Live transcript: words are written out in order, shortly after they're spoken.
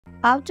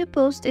How to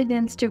post in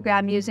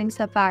Instagram using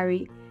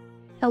Safari.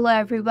 Hello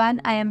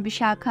everyone, I am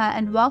Vishakha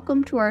and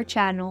welcome to our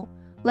channel.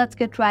 Let's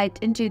get right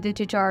into the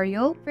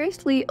tutorial.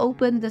 Firstly,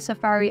 open the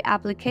Safari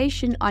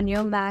application on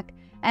your Mac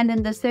and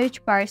in the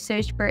search bar,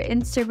 search for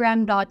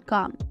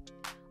Instagram.com.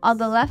 On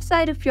the left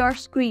side of your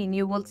screen,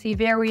 you will see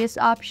various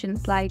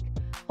options like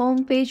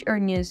Homepage or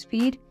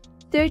Newsfeed,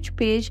 Search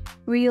Page,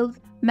 Reels,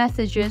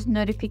 Messages,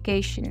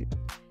 Notification.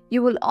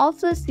 You will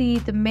also see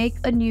the Make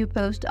a New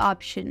Post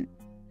option.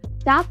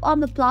 Tap on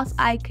the plus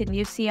icon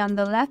you see on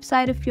the left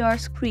side of your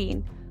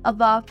screen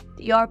above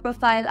your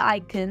profile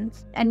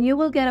icons and you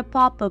will get a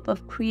pop-up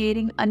of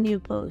creating a new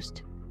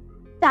post.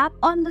 Tap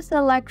on the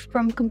Select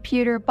from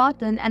Computer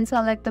button and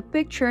select the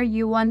picture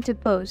you want to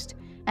post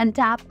and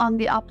tap on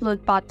the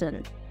Upload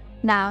button.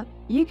 Now,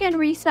 you can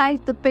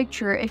resize the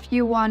picture if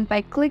you want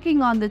by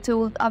clicking on the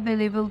tools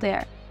available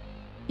there.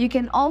 You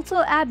can also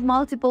add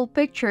multiple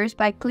pictures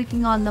by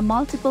clicking on the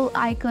multiple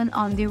icon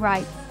on the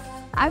right.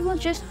 I will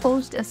just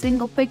post a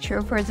single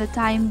picture for the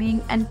time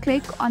being and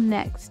click on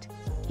Next.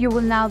 You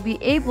will now be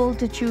able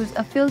to choose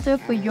a filter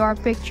for your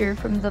picture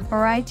from the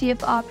variety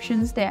of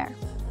options there.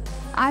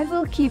 I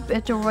will keep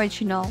it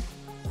original.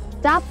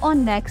 Tap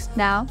on Next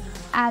now.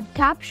 Add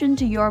caption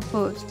to your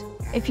post.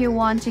 If you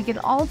want, you can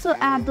also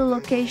add the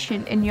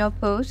location in your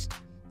post.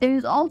 There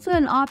is also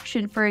an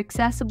option for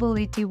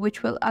accessibility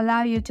which will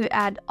allow you to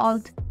add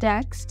alt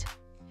text.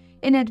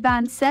 In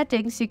advanced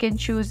settings, you can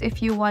choose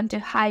if you want to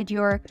hide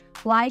your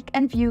like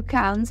and view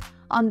counts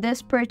on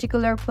this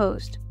particular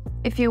post.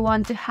 If you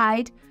want to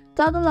hide,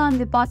 toggle on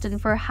the button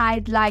for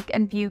hide like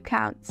and view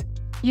counts.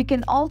 You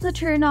can also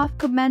turn off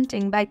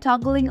commenting by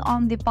toggling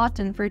on the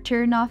button for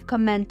turn off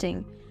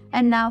commenting.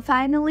 And now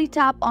finally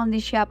tap on the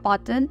share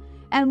button,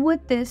 and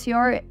with this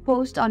your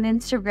post on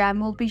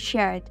Instagram will be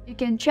shared. You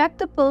can check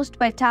the post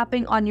by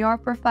tapping on your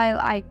profile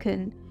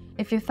icon.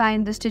 If you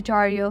find this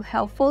tutorial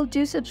helpful,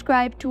 do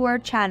subscribe to our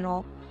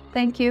channel.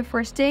 Thank you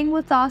for staying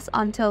with us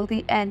until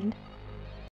the end.